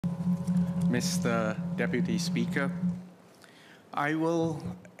Mr. Deputy Speaker. I will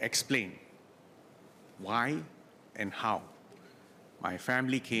explain why and how my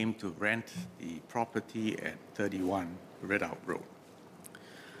family came to rent the property at 31 Ridout Road.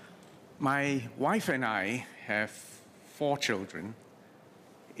 My wife and I have 4 children,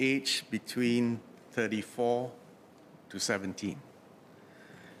 aged between 34 to 17.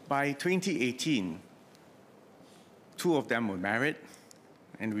 By 2018, 2 of them were married,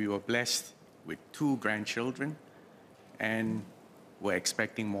 and we were blessed with 2 grandchildren, and we're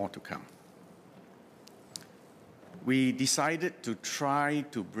expecting more to come. We decided to try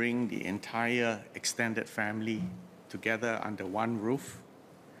to bring the entire extended family together under one roof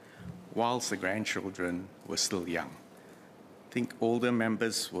whilst the grandchildren were still young. I think older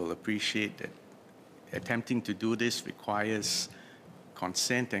members will appreciate that attempting to do this requires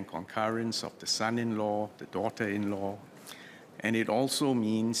consent and concurrence of the son-in-law, the daughter-in-law, and it also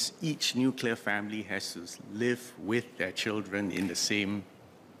means each nuclear family has to live with their children in the same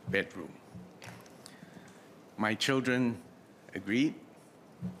bedroom. My children agreed,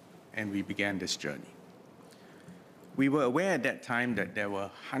 and we began this journey. We were aware at that time that there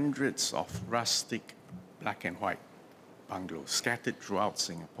were hundreds of rustic black and white bungalows scattered throughout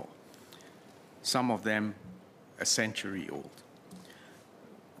Singapore, some of them a century old.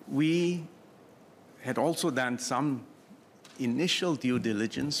 We had also done some initial due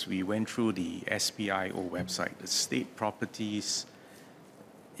diligence. We went through the SPIO website, the State Properties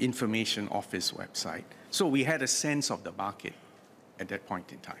Information Office website. So we had a sense of the market at that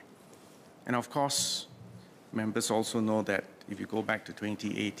point in time. And of course, members also know that if you go back to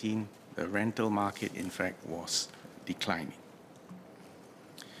 2018, the rental market, in fact, was declining.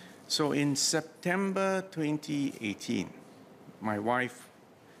 So in September 2018, my wife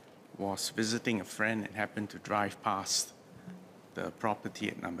was visiting a friend and happened to drive past the property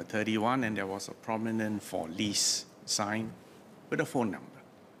at number 31, and there was a prominent for lease sign with a phone number.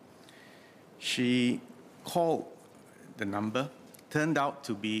 She called the number, turned out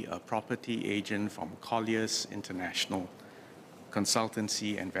to be a property agent from Colliers International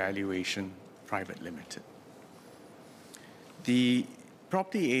Consultancy and Valuation Private Limited. The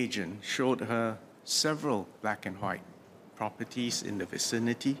property agent showed her several black and white properties in the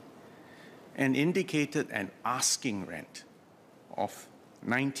vicinity and indicated an asking rent of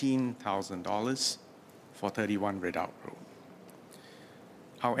 $19,000 for 31 Ridout Road.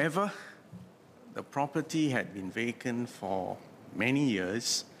 However, the property had been vacant for many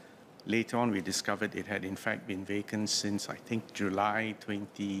years. Later on, we discovered it had in fact been vacant since, I think, July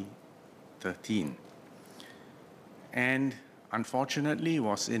 2013. And unfortunately,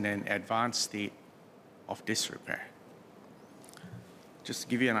 was in an advanced state of disrepair. Just to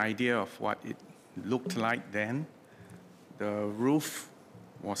give you an idea of what it looked like then, the roof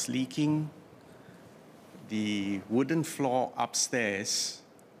was leaking. The wooden floor upstairs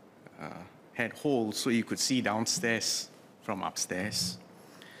had holes so you could see downstairs from upstairs.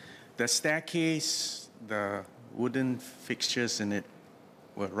 The staircase, the wooden fixtures in it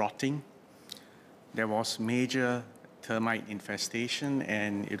were rotting. There was major termite infestation,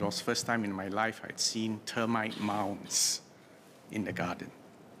 and it was the first time in my life I'd seen termite mounds in the garden.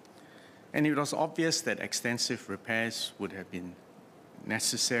 And it was obvious that extensive repairs would have been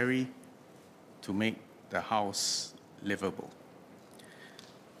necessary to make the house livable.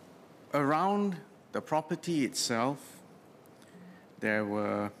 Around the property itself, there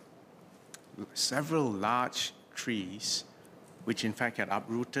were several large trees which in fact had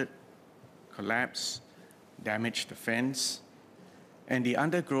uprooted, collapsed, damaged the fence, and the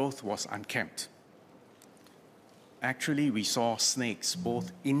undergrowth was unkempt. Actually, we saw snakes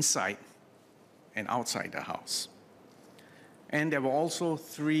both inside and outside the house. And there were also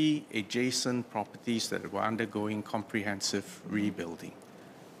 3 adjacent properties that were undergoing comprehensive rebuilding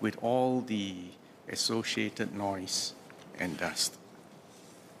with all the associated noise and dust.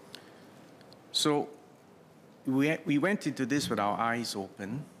 So we went into this with our eyes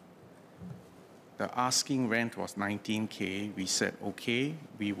open. The asking rent was $19K. We said, okay,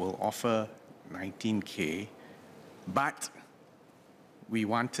 we will offer $19K, but we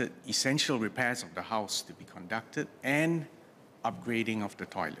wanted essential repairs of the house to be conducted and upgrading of the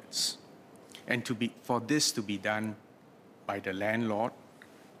toilets. And for this to be done by the landlord,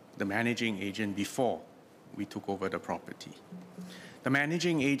 the managing agent, before we took over the property. The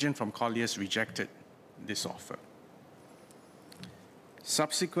managing agent from Colliers rejected this offer.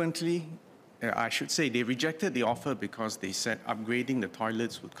 Subsequently, I should say they rejected the offer because they said upgrading the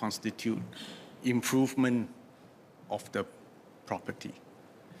toilets would constitute improvement of the property.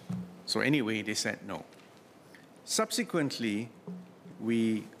 So anyway, they said no. Subsequently,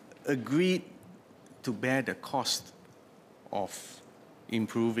 we agreed to bear the cost of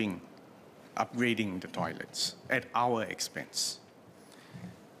improving, upgrading the toilets at our expense.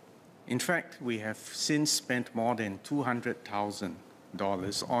 In fact, we have since spent more than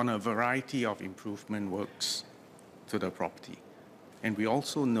 $200,000 on a variety of improvement works to the property. And we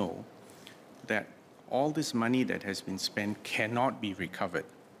also know that all this money that has been spent cannot be recovered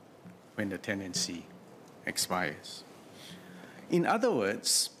when the tenancy expires. In other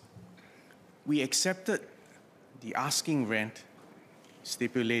words, we accepted the asking rent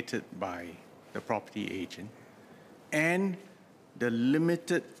stipulated by the property agent and the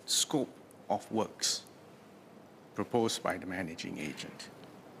limited scope of works proposed by the managing agent.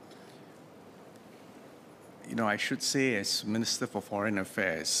 You know, I should say, as Minister for Foreign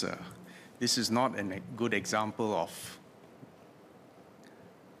Affairs, this is not a good example of,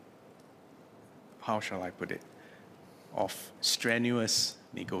 how shall I put it, of strenuous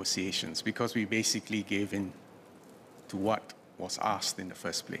negotiations, because we basically gave in to what was asked in the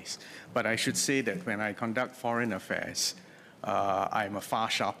first place. But I should say that when I conduct foreign affairs, I'm a far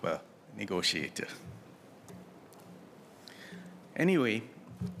sharper negotiator. Anyway,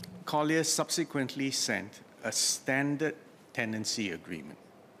 Colliers subsequently sent a standard tenancy agreement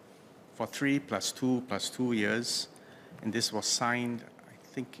for 3 + 2 + 2 years, and this was signed,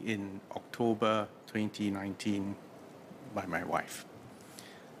 I think, in October 2019 by my wife.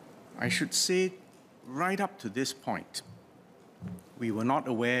 I should say, right up to this point, we were not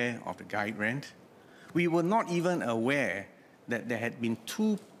aware of the guide rent. We were not even aware that there had been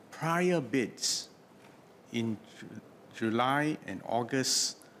 2 prior bids in July and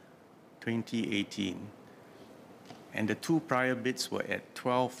August 2018. And the 2 prior bids were at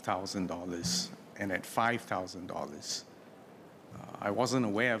 $12,000 and at $5,000. I wasn't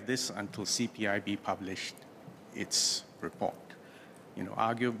aware of this until CPIB published its report. You know,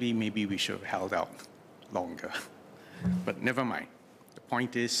 arguably, maybe we should have held out longer. But never mind. The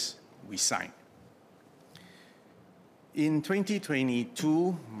point is, we signed. In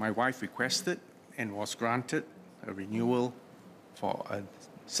 2022, my wife requested and was granted a renewal for a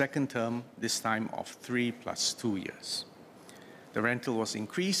second term, this time of 3 + 2 years. The rental was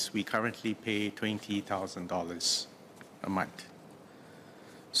increased. We currently pay $20,000 a month.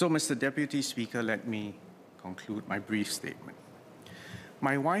 So, Mr. Deputy Speaker, let me conclude my brief statement.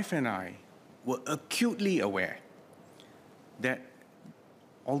 My wife and I were acutely aware that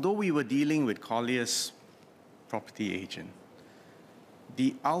although we were dealing with Colliers' property agent,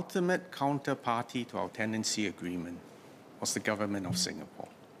 the ultimate counterparty to our tenancy agreement was the government of Singapore.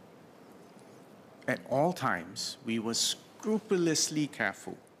 At all times, we were scrupulously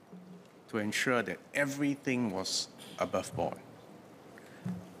careful to ensure that everything was above board.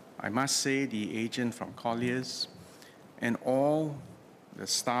 I must say the agent from Colliers and all the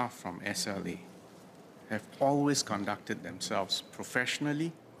staff from SLA have always conducted themselves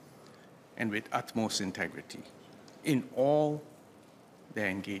professionally and with utmost integrity in all their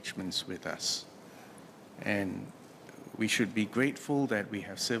engagements with us. And we should be grateful that we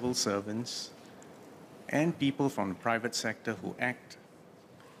have civil servants and people from the private sector who act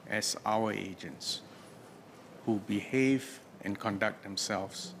as our agents, who behave and conduct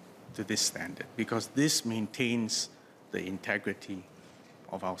themselves to this standard, because this maintains the integrity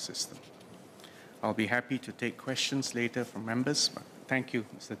of our system. I'll be happy to take questions later from members, but thank you,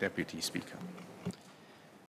 Mr. Deputy Speaker.